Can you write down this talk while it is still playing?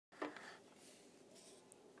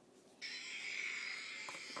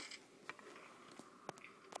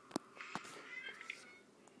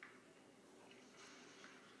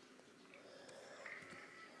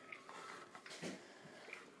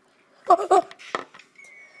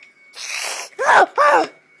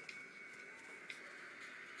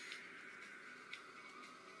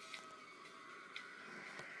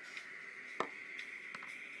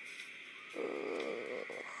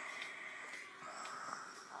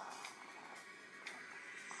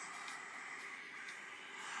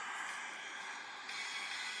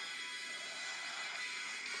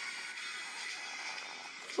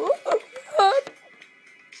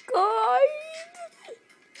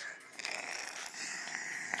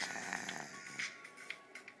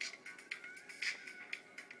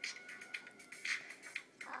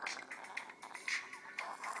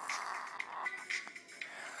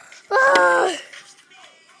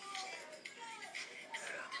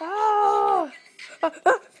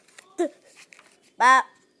That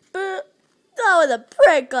was a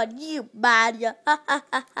prank on you, Mario. Luigi,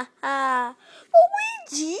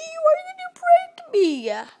 why did you prank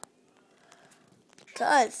me?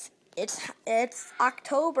 Because it's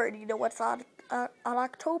October. Do you know what's on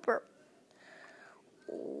October?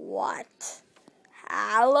 What?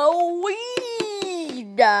 Halloween.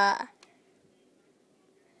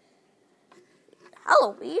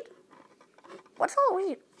 Halloween? What's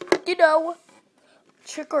Halloween? You know,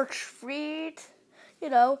 trick or treat. You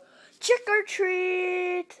know, trick or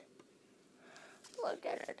treat. Look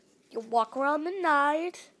at it. You walk around the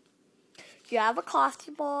night. You have a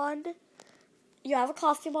costume on.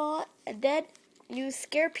 And then you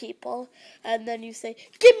scare people. And then you say,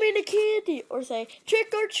 "Give me the candy," or say,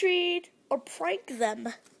 "Trick or treat," or prank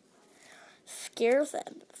them. Scare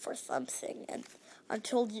them for something, and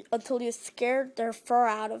until you scared their fur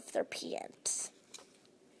out of their pants.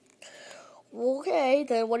 Okay,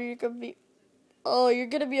 then what are you gonna be? Oh, you're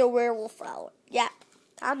gonna be a werewolf for Halloween. Yeah,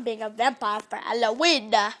 I'm being a vampire for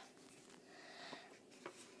Halloween.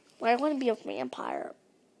 Why I want to be a vampire?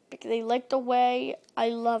 Because I like the way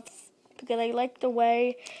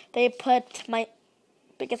they put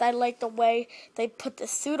the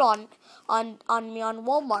suit on me on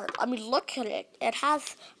Walmart. I mean, look at it. It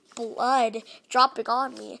has blood dropping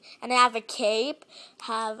on me, and I have a cape,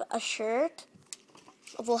 have a shirt.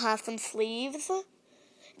 We'll have some sleeves, and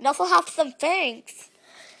also have some fangs.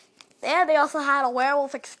 And they also had a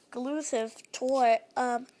werewolf exclusive toy.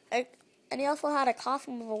 And they also had a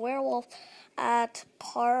costume of a werewolf at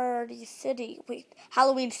Halloween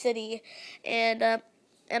City, and I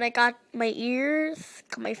got my ears,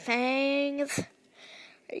 got my fangs,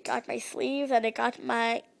 I got my sleeves, and I got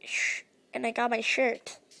my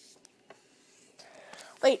shirt.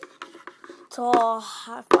 Wait, so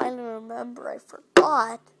I finally remember. I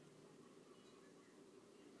forgot.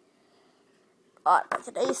 But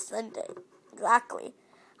today's Sunday. Exactly.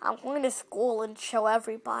 I'm going to school and show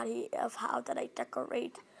everybody of how did we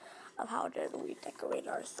decorate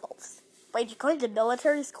ourselves. Wait, you're going to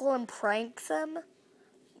military school and prank them?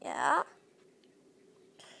 Yeah?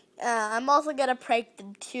 Yeah, I'm also gonna prank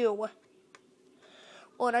them too.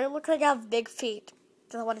 Well, and I look like I have big feet.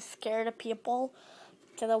 Because I want to scare the people.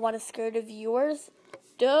 Because I want to scare the viewers.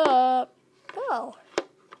 Duh. Oh.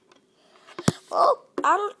 Well,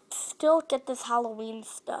 I don't still get this Halloween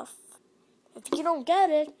stuff. If you don't get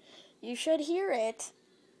it, you should hear it.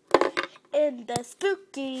 In the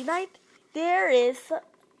spooky night, there is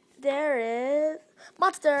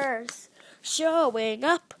monsters showing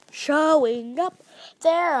up.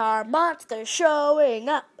 There are monsters showing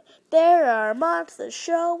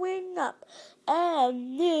up.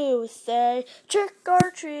 And you say trick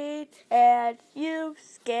or treat, and you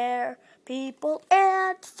scare people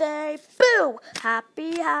and say boo!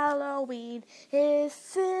 Happy Halloween,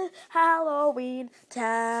 it's in Halloween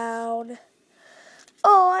Town.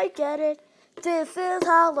 Oh, I get it. This is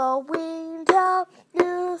Halloween Town.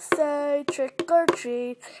 You say trick or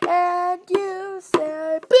treat, and you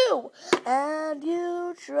say boo! And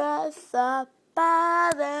you dress up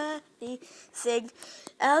as anything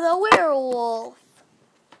as a werewolf,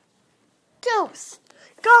 ghost,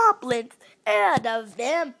 goblins, and a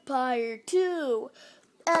vampire too,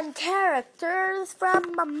 and characters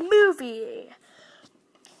from a movie.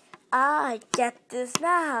 I get this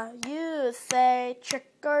now. You say trick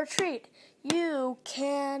or treat. You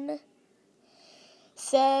can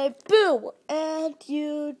say boo, and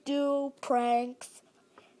you do pranks.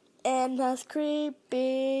 In this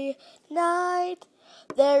creepy night,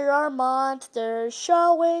 there are monsters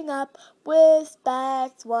showing up with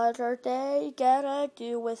bags. What are they gonna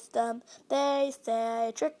do with them? They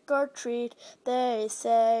say trick or treat. They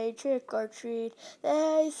say trick or treat.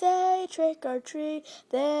 They say trick or treat.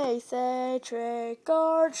 They say trick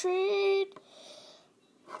or treat.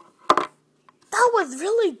 That was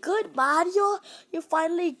really good, Mario. You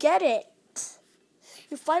finally get it.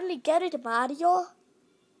 You finally get it, Mario.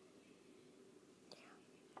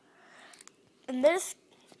 And this...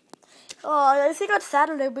 Oh, I think on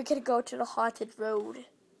Saturday we can go to the Haunted Road.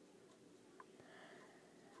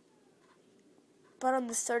 But on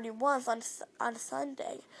the 31st, on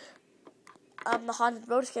Sunday, the Haunted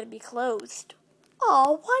Road is going to be closed.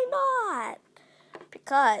 Oh, why not?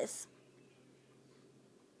 Because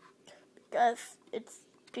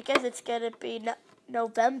it's going to be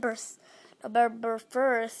November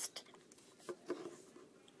 1st.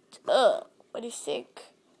 What do you think?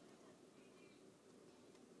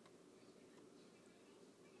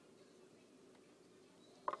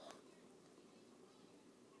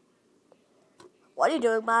 What are you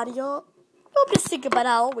doing, Mario? I'm just thinking about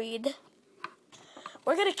Halloween.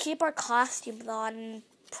 We're gonna keep our costumes on and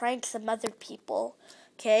prank some other people.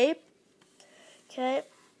 Okay? Okay?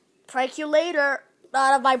 Prank you later.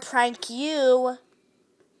 Not if I prank you.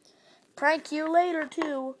 Prank you later,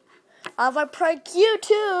 too. Not if I prank you,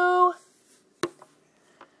 too.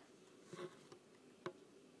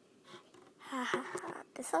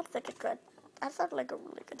 That sounds like a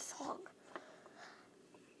really good song.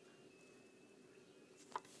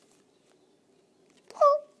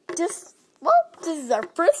 This is our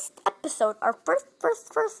first episode, our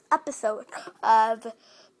first episode of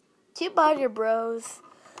Two Mario Bros.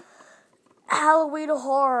 Halloween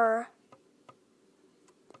Horror.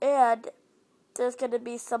 And there's going to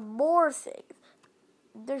be some more things.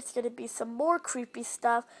 There's going to be some more creepy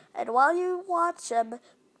stuff. And while you watch them,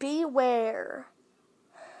 beware.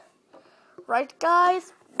 Right,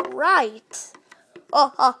 guys? Right.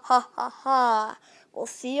 Ha ha ha ha ha. We'll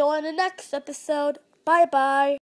see you on the next episode. Bye-bye.